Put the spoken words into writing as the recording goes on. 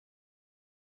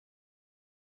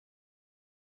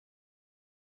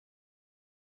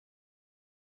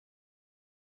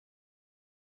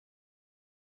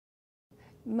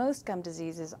Most gum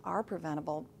diseases are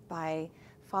preventable by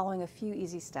following a few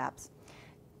easy steps.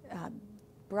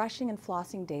 Brushing and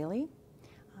flossing daily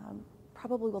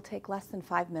probably will take less than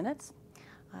 5 minutes.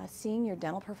 Seeing your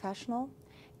dental professional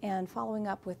and following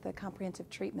up with the comprehensive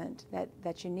treatment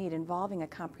that you need involving a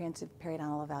comprehensive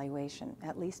periodontal evaluation,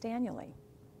 at least annually.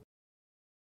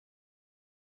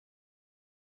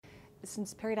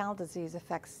 Since periodontal disease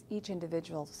affects each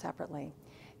individual separately,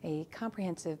 a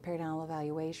comprehensive periodontal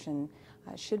evaluation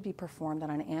should be performed on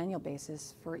an annual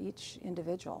basis for each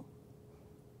individual.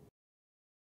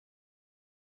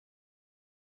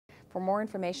 For more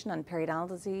information on periodontal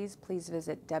disease, please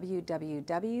visit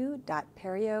www.perio.org.